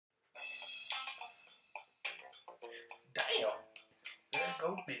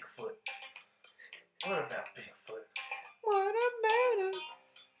go Bigfoot. What about Bigfoot? What about him?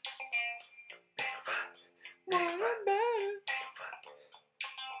 Bigfoot. What about him? Bigfoot.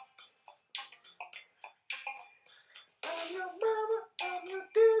 I'm your mama, I'm your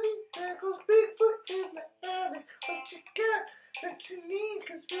daddy. There goes Bigfoot in the alley. What you got that you need?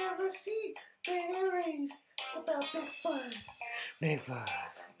 Conspiracy theories about Bigfoot. Bigfoot.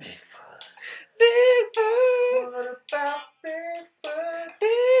 Bigfoot. Bigfoot. What about Bigfoot?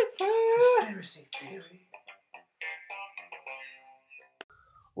 Bigfoot. Conspiracy theory.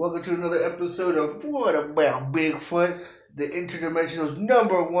 Welcome to another episode of What About Bigfoot, the Interdimensional's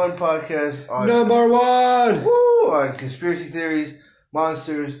 #1 podcast on #1! on conspiracy theories,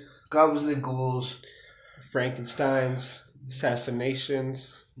 monsters, goblins and ghouls, Frankenstein's,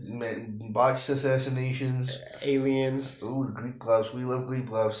 assassinations, botched assassinations, aliens, ooh, the Gleep Gloves. We love Gleep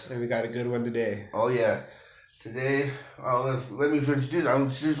Gloves. and we got a good one today. Oh yeah. Today, let me introduce. I'll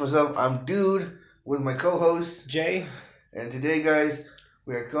introduce myself. I'm Dude with my co-host, Jay? and today, guys,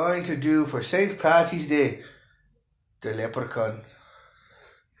 we are going to do for St. Patty's Day the Leprechaun.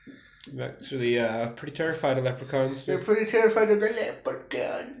 I'm actually pretty terrified of leprechauns. They're pretty terrified of the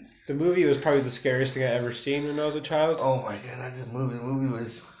Leprechaun. The movie was probably the scariest thing I ever seen when I was a child. Oh my god, that's a movie. The movie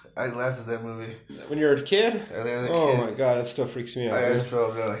was. I laughed at that movie. When you were a kid? And then the Oh kid, my god, that still freaks me out. I man. just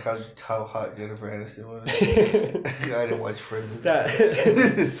felt like how hot Jennifer Aniston was. I didn't watch Friends.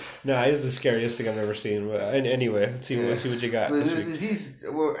 Nah, he's the scariest thing I've ever seen. But anyway, let's see what you got But this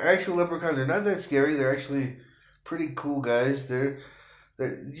week. actual leprechauns are not that scary. They're actually pretty cool guys. They're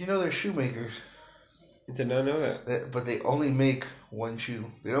shoemakers. Did not know that. But they only make one shoe.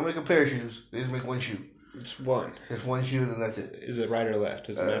 They don't make a pair of shoes. They just make one shoe. It's one. Just one shoe, and then that's it. Is it right or left?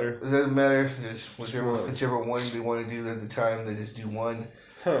 Does it matter? It doesn't matter. Just one. whichever one they want to do at the time, they just do one.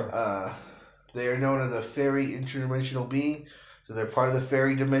 Huh. They are known as a fairy interdimensional being, so they're part of the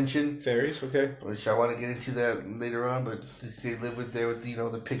fairy dimension. Fairies? Okay. Which I want to get into that later on, but they live with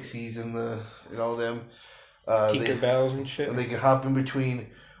the pixies and all them. Tinkerbells and shit. And they can hop in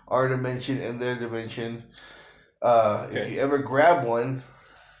between our dimension and their dimension. If you ever grab one,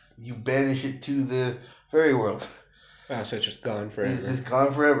 you banish it to the fairy world. Wow, so it's just gone forever. It's just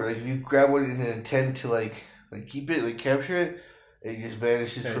gone forever. Like if you grab one and intend to like keep it, capture it, it just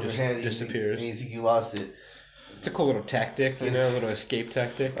vanishes from your hand. Disappears. And you think you lost it. It's a cool little tactic, a little escape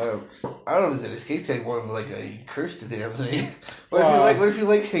tactic. I don't know if it's an escape tactic, more of like a curse to damn thing. What if you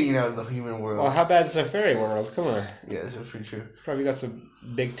like hanging out in the human world? Well, how bad is the fairy world? Come on. Yeah, that's pretty true. Probably got some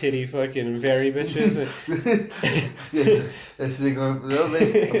big titty fucking fairy bitches. Yeah, that's they go.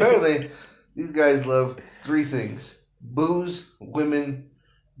 Apparently, these guys love 3 things: booze, women,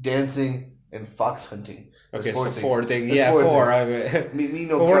 dancing, and fox hunting. That's Okay, 4 so things. 4 things. That's Yeah, 4 4. things. I mean, Me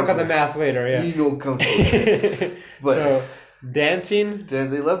no we'll work on the count. math later, yeah. Me no count. But so, dancing, they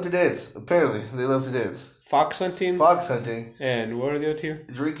love to dance. Apparently, they love to dance. fox hunting, and what are the other 2?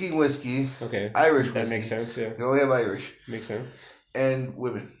 Drinking whiskey. Okay. Irish whiskey. That makes sense, yeah. You can only have Irish. Makes sense. And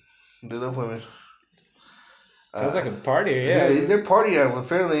women. They love women. Sounds like a party, yeah. They're party animals.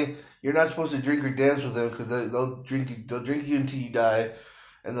 Apparently, you're not supposed to drink or dance with them because they'll drink you until you die,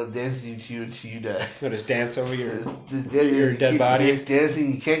 and they'll dance you until you die. They'll just dance over your Your dead body. You're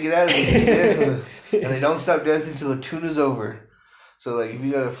dancing, you can't get out of it. And they don't stop dancing until the tune is over. So, like, if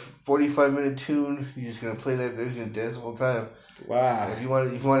you got a 45-minute tune, you're just gonna play that. They're just gonna dance the whole time. Wow. If you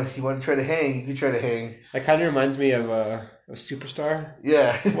want to try to hang, you can try to hang. That kind of reminds me of Superstar.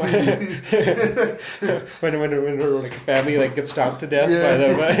 Yeah. when like a family gets stomped to death by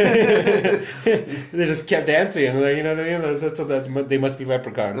them, they just kept dancing. You know what I mean? They must be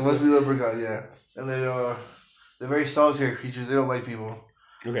leprechauns. They must be leprechauns, yeah. And they're very solitary creatures. They don't like people.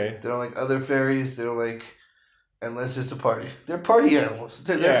 Okay. They don't like other fairies. They don't like unless it's a party. They're party animals.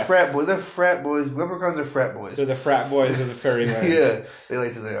 They're frat boys. They're frat boys. Leprechauns are frat boys. They're the frat boys of the fairyland. Yeah. They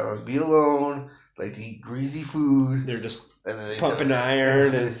like to be alone. Like to eat greasy food. They're just and then pumping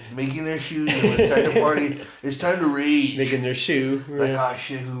iron and making their shoes. When it's time to party. It's time to rage. making their shoe. Like, oh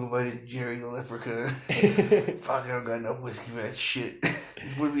shit, who invited Jerry the leprechaun? Fuck, I don't got enough whiskey, man. Shit.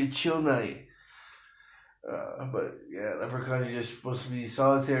 It's going to be a chill night. But yeah, leprechauns are just supposed to be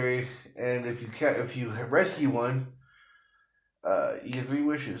solitary, and if you rescue one, you get 3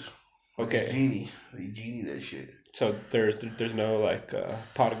 wishes. Okay. You genie that shit. So there's no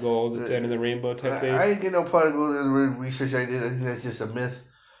pot of gold at the end of the rainbow type thing. I didn't get no pot of gold in the research I did. I think that's just a myth.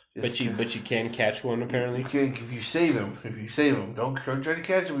 But you can catch one apparently. You can if you save him. Don't try to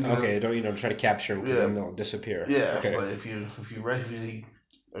catch him. Okay, don't try to capture him because then they'll disappear. Yeah. Okay. But if you rescue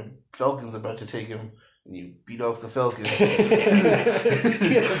a falcon's about to take him. And you beat off the falcon. You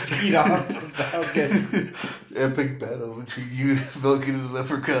beat off the Falcon. Epic battle between you, Falcon, and the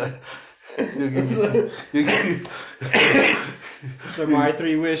leprechaun. You'll give So my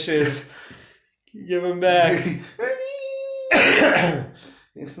 3 wishes. Give them back.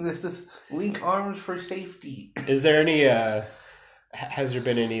 This is link arms for safety. Is there any, has there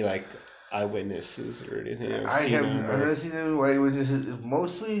been any, like, eyewitnesses or anything? I've never seen any eyewitnesses. It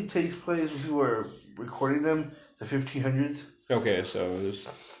mostly takes place when people are recording them, the 1500s. Okay, so there's...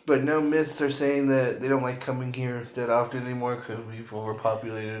 But now myths are saying that they don't like coming here that often anymore because we've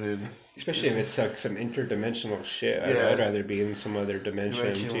overpopulated and... Especially if it's like some interdimensional shit. Yeah. I'd rather be in some other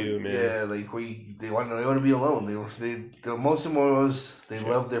dimension too, man. Yeah, like they want to be alone. They most of them they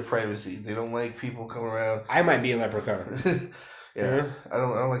love their privacy. They don't like people coming around. I might be a leprechaun. Yeah, I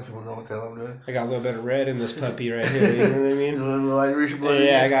don't like people knowing what the hell I'm doing. I got a little bit of red in this puppy right here. You know what I A mean? little Irish blood.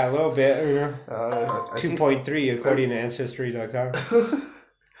 Yeah, I got a little bit. You know, 2.3 according to Ancestry.com.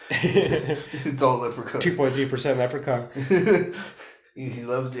 It's all leprechaun. 2.3% leprechaun. He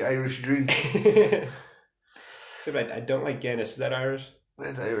loves the Irish drink. Except I don't like Guinness. Is that Irish?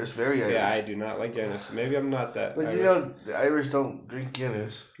 That's Irish, very Irish. Yeah, I do not like Guinness. Maybe I'm not that. But Irish. you know, the Irish don't drink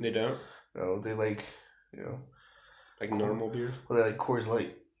Guinness. They don't. No, they like, Like normal beer. well, they like Coors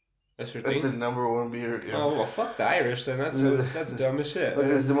Light. That's your That's thing. the number one beer. You know? Oh well, fuck the Irish then. That's dumb as shit.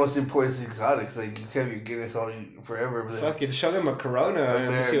 Because the most important is exotics. Like you can have your Guinness forever, but then Fucking show them a Corona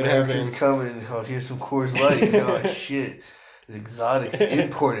and see what America's happens. coming. Oh, here's some Coors Light. Oh shit, it's exotics,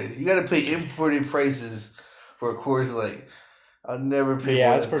 imported. You got to pay imported prices for a Coors Light. I'll never pay. Yeah,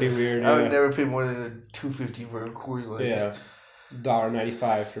 more that's than- pretty weird. I would Yeah. never pay more than $2.50 for a Coors Light. Yeah,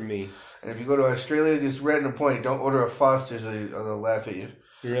 $1.95 for me. And if you go to Australia, just random point, don't order a Foster's or they'll laugh at you.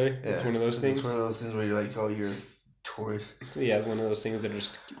 Really? Yeah. It's one of those things. It's one of those things where you're like, oh, you're a tourist. So, yeah, it's one of those things that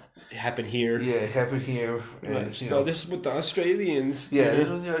just happen here. Yeah, it happened here. And, Like, this is with the Australians. Yeah, you this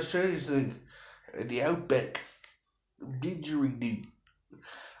know? was the Australians thing. The Outback. Didgeridoo.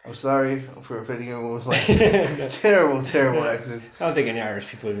 I'm sorry for offending anyone with like terrible, terrible accents. I don't think any Irish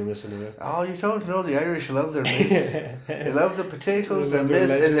people even listen to this. Oh, you don't know the Irish love their maize. They love the potatoes, They their love their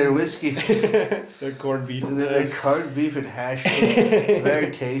maize, and their legends. whiskey. Their corned beef. And then their corned beef and hash.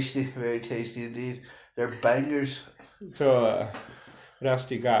 Very tasty indeed. They're bangers. So, what else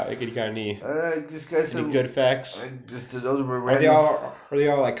do you got? Like, you got any Just got some good facts? those were Are they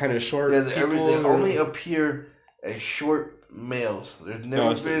all like kind of short? Yeah, people, they or- only appear as short males. There's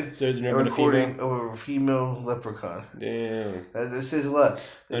never been there's a never been a recording female. of a female leprechaun. Damn. That says a lot.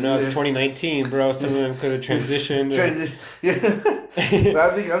 I know it's 2019, bro. Some of them could have transitioned. Yeah, but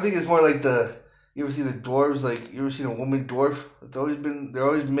I think it's more like you ever see the dwarves? Like you ever seen a woman dwarf? They're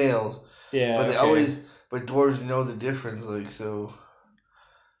always males, Yeah, but but dwarves know the difference. Like so,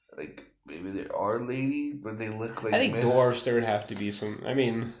 like maybe they are lady, but they look like. I think men. dwarves there would have to be some. I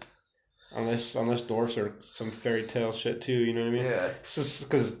mean, unless dwarves are some fairy tale shit too. You know what I mean? Yeah. It's just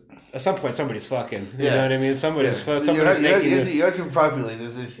because at some point somebody's fucking. You Yeah. know what I mean? Somebody's So somebody's making. you have to populate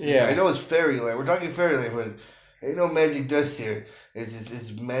this. Yeah. I know it's fairyland. We're talking fairyland, but ain't no magic dust here.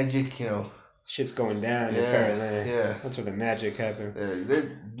 It's magic, Shit's going down in Yeah, Fairyland. yeah. That's where the magic happened.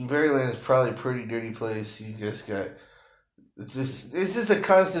 Fairyland is probably a pretty dirty place. You just got. It's just a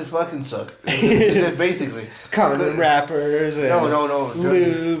constant fucking suck. It's just basically. Condom wrappers. And No.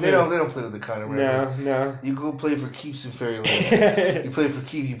 lube They don't play with the condom wrapper. No. You go play for keeps in Fairyland. You play for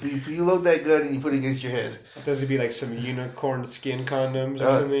keeps. You load that gun and you put it against your head. Those would be like some unicorn skin condoms or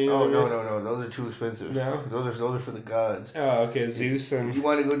something. No. Those are too expensive. No? Those are for the gods. Oh, okay. Zeus and. You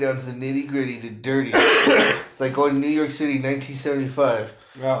want to go down to the nitty gritty, the dirty. It's like going to New York City, 1975.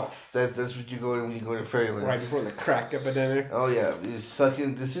 Oh, That's what you go when you go to Fairyland. right before the crack epidemic. Oh yeah, it's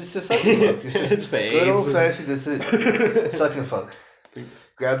sucking. This is just sucking fuck. It's the good AIDS. old fashioned. That's it. Sucking fuck.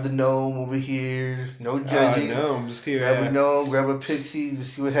 Grab the gnome over here. No judging. Gnomes too. Grab Yeah. a gnome. Grab a pixie to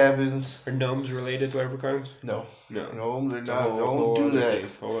see what happens. Are gnomes related to leprechauns? No, No. they're It's a not. whole Don't do other that. thing.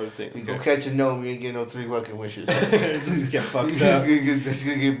 Whole other thing. You go Okay. catch a gnome, you ain't getting no 3 fucking wishes. Just get fucked You're up. just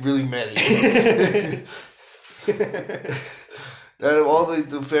gonna get really mad at you. Out of all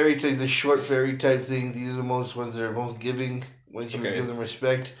the fairy type, the short fairy type things, these are the ones that are most giving. Once you Okay. give them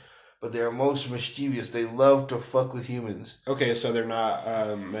respect, but they are most mischievous. They love to fuck with humans. Okay, so they're not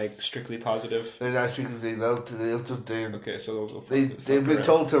like strictly positive. They're not strictly. They love to. Okay, so they'll They've been around.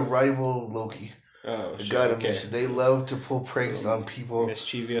 told to rival Loki, Oh, the shit. god of Okay. mischief. They love to pull pranks on people.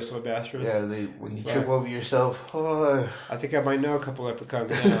 Mischievous little bastards. Yeah, when you Right. trip over yourself. Oh, I think I might know a couple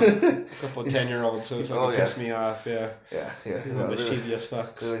leprechauns now. A couple 10-year-olds, so it's Oh, gonna yeah. piss me off. Yeah. yeah. Mischievous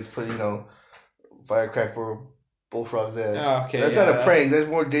fucks. They like put firecracker bullfrog's ass. Oh, okay, That's not a prank. That's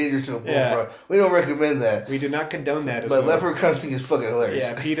more dangerous than a bullfrog. Yeah. We don't recommend that. We do not condone that. But leprechaun thing is fucking hilarious.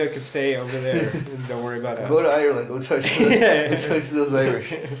 Yeah, PETA can stay over there. And don't worry about it. Go to Ireland. Go touch those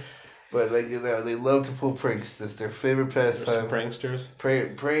Irish. But like they love to pull pranks. That's their favorite pastime. Pranksters.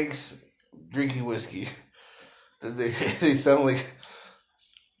 Pranks, drinking whiskey. They sound like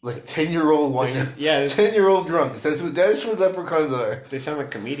 10-year-old wine. Yeah, 10-year-old drunks. That's what leprechauns are. They sound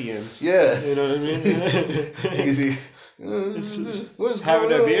like comedians. Yeah. You know what I mean? What's having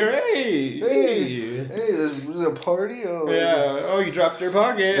going a on? beer. Hey, there's a party. Oh, yeah. Oh, you dropped your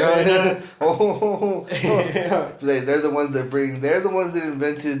pocket. Oh. They're the ones that They're the ones that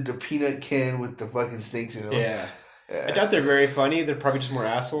invented the peanut can with the fucking snakes in it. Yeah. I doubt they're very funny. They're probably just more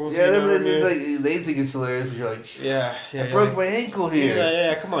assholes. Yeah, you know what I mean? like, they think it's hilarious, but you're like, yeah, I broke my ankle here.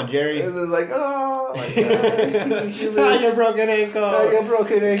 Yeah, come on, Jerry. And they're like, oh, like, your broken ankle. Oh, your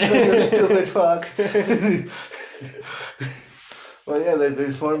broken ankle, you stupid fuck. Well, yeah,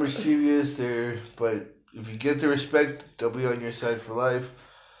 they're smart, mischievous. But if you get the respect, they'll be on your side for life.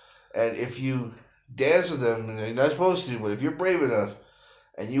 And if you dance with them, and you're not supposed to, but if you're brave enough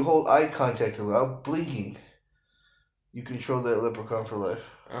and you hold eye contact without blinking, you control that leprechaun for life.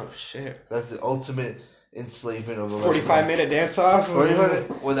 Oh shit! That's the ultimate enslavement of a 45-minute dance off.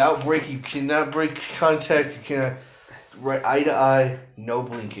 45 without break. You cannot break contact. You cannot eye to eye. No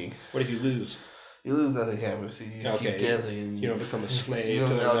blinking. What if you lose? You lose, nothing happens. So you keep dancing. And you don't become a slave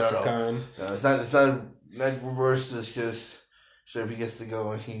to the no. leprechaun. No, it's not reversed. It's just so if he gets to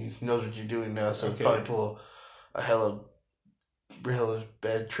go and he knows what you're doing now, so he'll probably pull a hella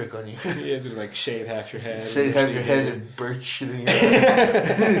bad trick on you. Yeah, just like shave half your head. Shave half your head and burn shit in your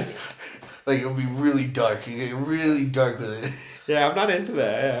head. Like it'll be really dark. You get really dark with it. Yeah, I'm not into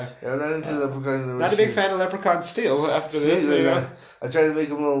that. Yeah, I'm not into leprechauns. Not a big fan of leprechauns still. After this, I try to make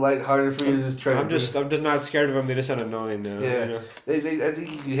them a little lighthearted for you to try. I'm just not scared of them. They just sound annoying now. Yeah, you know? I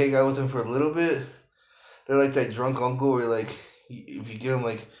think you can hang out with them for a little bit. They're like that drunk uncle where like if you give them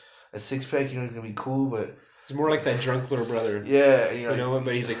like a 6-pack, you know it's gonna be cool, but it's more like that drunk little brother. Yeah, and you're you know,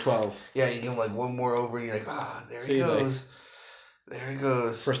 but he's like 12. Yeah, you give him like one more over, and you're like, there he goes. Like, there he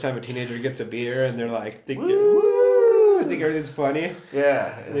goes. First time a teenager gets a beer, and they're like, think everything's funny.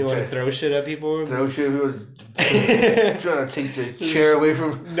 Yeah, and they want to throw shit at people. Trying to take the chair away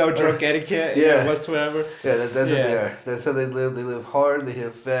from. No drunk etiquette. Yeah, whatsoever. Yeah, that's what they are. That's how they live. They live hard. They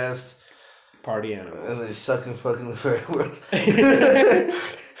live fast. Party animals. And they suck and fucking the fairy world.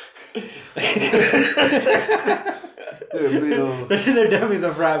 They're definitely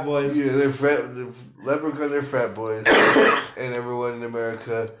the frat boys. Yeah, they're leprechauns. They're frat boys, and everyone in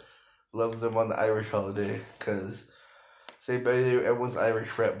America loves them on the Irish holiday because St. Patty's Day, everyone's Irish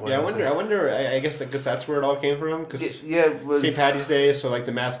frat boy. Yeah, I wonder. I guess that's where it all came from. Cause St. Patty's Day, so like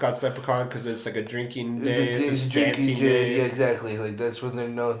the mascot's leprechaun because it's like a drinking day, it's a dancing day. Yeah, exactly. Like that's when they're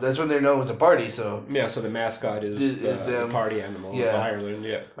known. That's when they're known as a party. So yeah, so the mascot is the party animal of Ireland.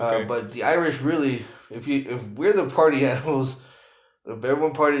 Yeah, okay. But the Irish really, if we're the party animals, if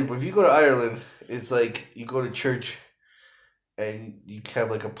everyone parties. But if you go to Ireland, it's like you go to church. And you have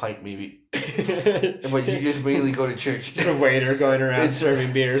like a pint maybe, but you just mainly go to church. Just a waiter going around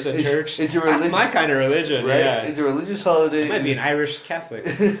serving beers at church. That's my kind of religion, right? Yeah. It's a religious holiday. I might be an Irish Catholic.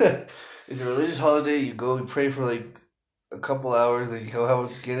 It's a religious holiday. You go and pray for like a couple hours, and you go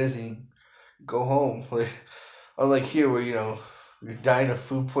have a Guinness, and you go home. Like unlike here, where you're dying of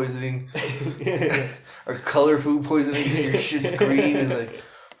food poisoning or color food poisoning, and your shit's green and like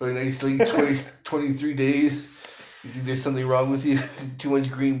for the next 23 days. You think there's something wrong with you? Too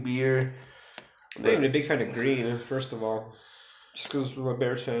much green beer? I'm not even a big fan of green, first of all. Just because I'm a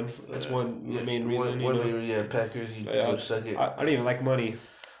Bears fan. That's one main reason. Packers, you suck it. I don't even like money.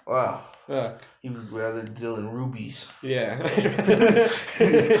 Wow. Fuck. You would rather deal in rubies. Yeah.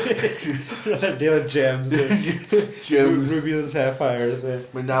 rather deal in gems. Rubies and sapphires, man.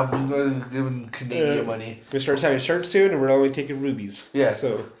 But now we're going to give them Canadian money. We start selling shirts soon, and we're only taking rubies. Yeah.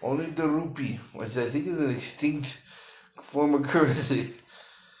 So only the rupee, which I think is an extinct form of currency.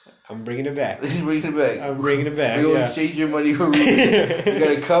 I'm bringing it back. I'm bringing it back. We will exchange your money for rupees. You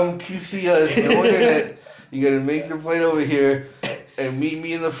gotta come QC us, no internet. You gotta make your flight over here and meet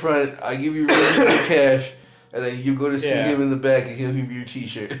me in the front. I give you cash, and then you go to see him in the back, and he'll give you your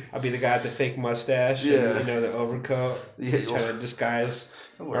T-shirt. I'll be the guy with the fake mustache. And, the overcoat. Yeah, trying to disguise.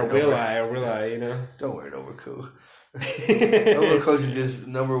 Or will I? Don't wear an overcoat. Overcoats are just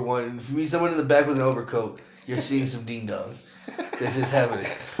number one. If you meet someone in the back with an overcoat, you're seeing some ding dong. This is happening.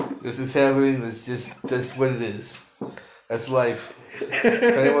 That's what it is. That's life. If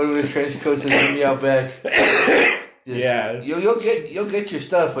anyone with a trench coat is meet me out back, Yeah. You'll get your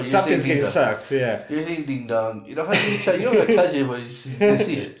stuff, but Something's you're getting sucked. Yeah. You're saying ding dong. You know how you don't gotta touch it, but you're gonna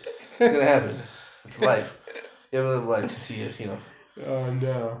see it. It's gonna happen. It's life. You haven't lived life to see it. You know. Oh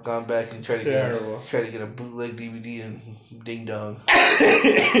no. Gone back and tried It's to terrible. get a bootleg DVD and ding dong.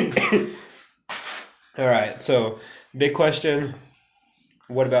 All right. So, big question.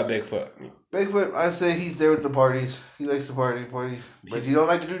 What about Bigfoot? Bigfoot, I say he's there with the parties. He likes to party. But he don't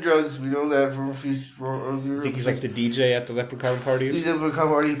like to do drugs. We know that from a few. You think he's like the DJ at the leprechaun parties? He's able to come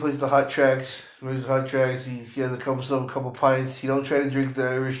party. He plays the hot tracks. He has a couple pints. He don't try to drink the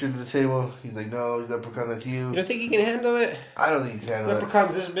Irish under the table. He's like, no, leprechaun, that's you. You don't think he can handle it? I don't think he can handle it.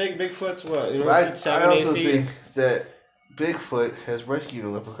 Leprechaun's this big. Bigfoot's what? You know, I 7, 8 also feet. think that Bigfoot has rescued a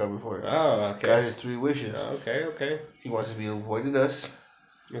leprechaun before. Oh, okay. Got his 3 wishes. Oh, okay. He wants to be avoided us.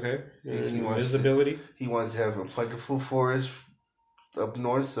 Okay. He wants Visibility. He wants to have a plentiful forest up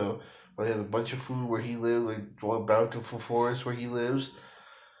north, so he has a bunch of food where he lives, like a bountiful forest where he lives,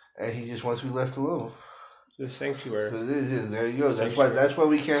 and he just wants to be left alone. The sanctuary. So there you go. That's why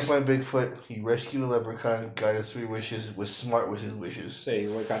we can't find Bigfoot. He rescued a leprechaun, got his 3 wishes, was smart with his wishes. Say,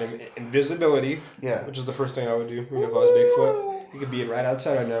 what got him invisibility? Yeah. Which is the first thing I would do if I was Bigfoot. He could be right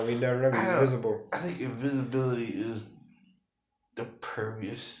outside right now. We'd never be invisible. I think invisibility is the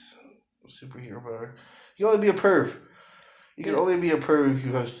pervious superhero power. You can only be a perv. You can only be a perv if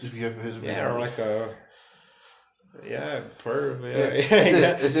you have invisibility. Yeah, or like a perv.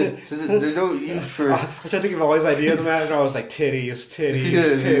 Yeah. There's no use for. I was trying to think of all these ideas, man, and I was like titties.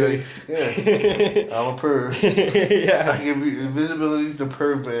 Yeah. I'm a perv. Yeah. I can be invisibility's the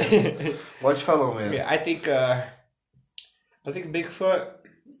perv man. Watch Hollow Man. Yeah, I think Bigfoot.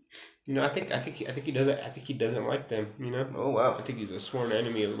 You know, I think he doesn't. I think he doesn't like them. You know. Oh wow. I think he's a sworn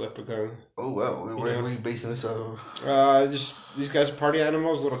enemy of leprechaun. Oh wow. Where are you basing this off? Just these guys are party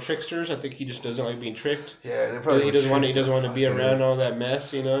animals, little tricksters. I think he just doesn't like being tricked. Yeah, they're probably. He doesn't want to be around all that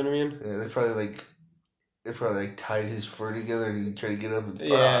mess. You know what I mean? Yeah, they're probably tied his fur together and he tried to get up and He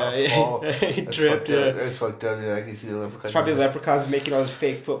fall. That's tripped. That's fucked up. Yeah, I can see the leprechaun. It's probably the leprechauns making all those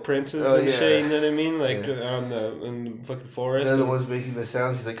fake footprints and shit. You know what I mean? Like in the fucking forest. They're the ones making the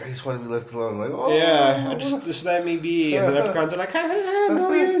sounds. He's like, I just want to be left alone. I'm like, just let me be. And the leprechauns are like,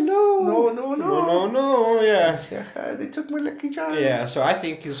 no. Yeah. They took my lucky charms. Yeah. So I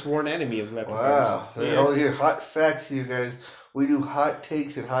think he's a sworn enemy of leprechauns. Wow. Yeah. All here, hot facts here, guys. We do hot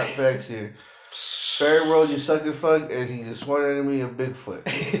takes and hot facts here. Fairy World, you suck and fuck, and he's a sworn enemy of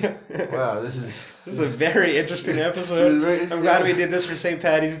Bigfoot. Wow, this is a very interesting episode. I'm glad we did this for St.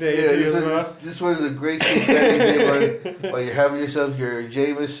 Patty's Day. Yeah, this one is a great St. Patty's Day one. While you're having yourself your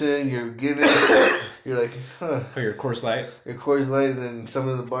Jameson, your Guinness, you're like, huh. Or your Coors Light. Your Coors Light, and then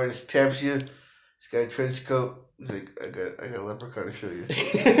someone in the bar just taps you. He's got a trench coat. He's like, I got a leprechaun to show you.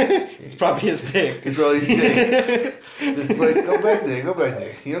 It's probably his dick. It's probably his dick. Just like, go back there.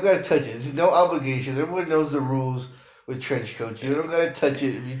 You don't gotta touch it. There's no obligations. Everyone knows the rules with trench coats. You don't gotta touch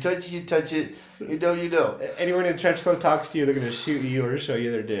it. If you touch it, you touch it. You know. Anyone in a trench coat talks to you, they're gonna shoot you or show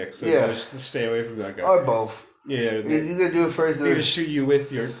you their dick. So just stay away from that guy. Or both. Yeah. He's gonna do it first. He's gonna shoot you with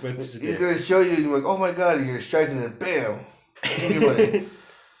his dick. He's gonna show you, and you're like, oh my god, and you're distracted, and then bam, give me money.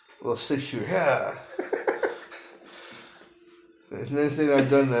 Little 6-shooter, yeah. There's no thing I've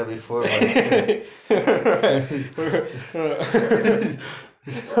done that before.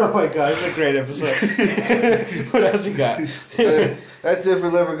 Oh my god, it's a great episode. What else you got? That's it for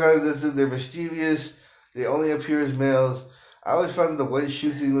leprechauns. They're mischievous. They only appear as males. I always found the one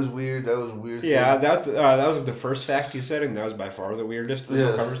shoe thing was weird. That was a weird thing. Yeah, that was the first fact you said, and that was by far the weirdest of the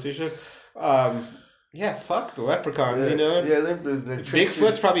whole conversation. Yeah, fuck the leprechauns, you know? Yeah, they're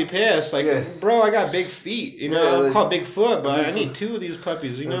Bigfoot's probably pissed. Like, bro, I got big feet. You know, I'm called Bigfoot, but I need 2 of these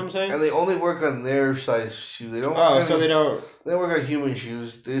puppies. You know what I'm saying? And they only work on their size shoe. They don't. They don't. They don't work on human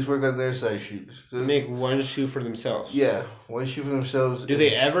shoes. They just work on their size shoes. So make one shoe for themselves. Yeah, one shoe for themselves. Do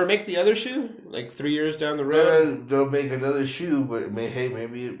they ever make the other shoe? Like 3 years down the road? They'll make another shoe, but maybe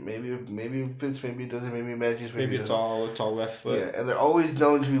it fits, maybe it doesn't, maybe it matches, maybe it's all left foot. Yeah, and they're always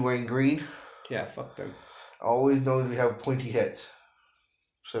known to be wearing green. Yeah, fuck them. Always known to have pointy heads.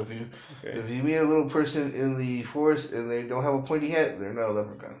 So if you meet a little person in the forest and they don't have a pointy head, they're not a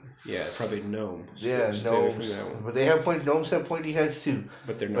leprechaun. Yeah, probably gnomes. Yeah, gnomes. But gnomes have pointy heads too.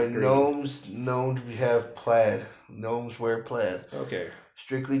 But they're not green. Gnomes known to have plaid. Gnomes wear plaid. Okay.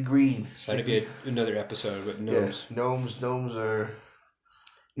 Strictly green. So that'd be another episode, but gnomes. Yeah, gnomes are...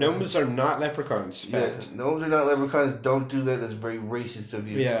 Gnomes are not leprechauns. Fact. Yeah, gnomes are not leprechauns. Don't do that. That's very racist of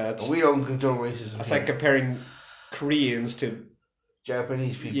you. Yeah, we don't condone racism. It's like comparing Koreans to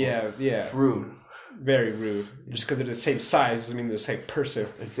Japanese people. Yeah. It's rude. Very rude. Just because they're the same size doesn't mean they're the same person.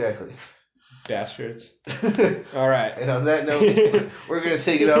 Exactly. bastards. All right. And on that note, we're going to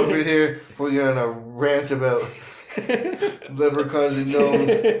take it out for here before we get on a rant about leprechauns and gnomes.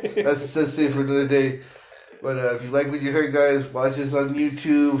 That's it for another day. But if you like what you heard, guys, watch us on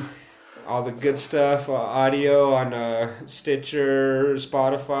YouTube. All the good stuff, audio on Stitcher,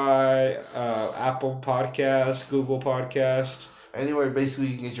 Spotify, Apple Podcast, Google Podcast. Anywhere basically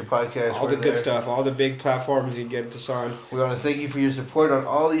you can get your podcast. All the good stuff, all the big platforms you can get us on. We want to thank you for your support on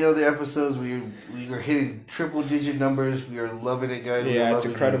all the other episodes. We are hitting triple-digit numbers. We are loving it, guys. Yeah, it's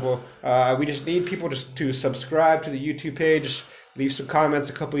incredible. We just need people just to subscribe to the YouTube page. Leave some comments.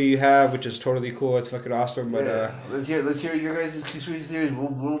 A couple of you have, which is totally cool. It's fucking awesome. But let's hear your guys' conspiracy theories.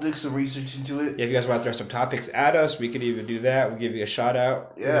 We'll do some research into it. Yeah, if you guys want to throw some topics at us, we could even do that. We'll give you a shout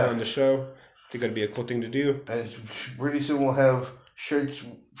out on the show. I think it'd be a cool thing to do. And pretty soon we'll have shirts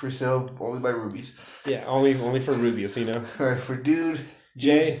for sale only by Rubies. Yeah, only for Rubies, you know. All right, for Dude,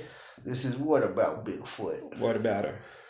 Jay, this is What About Bigfoot? What about her?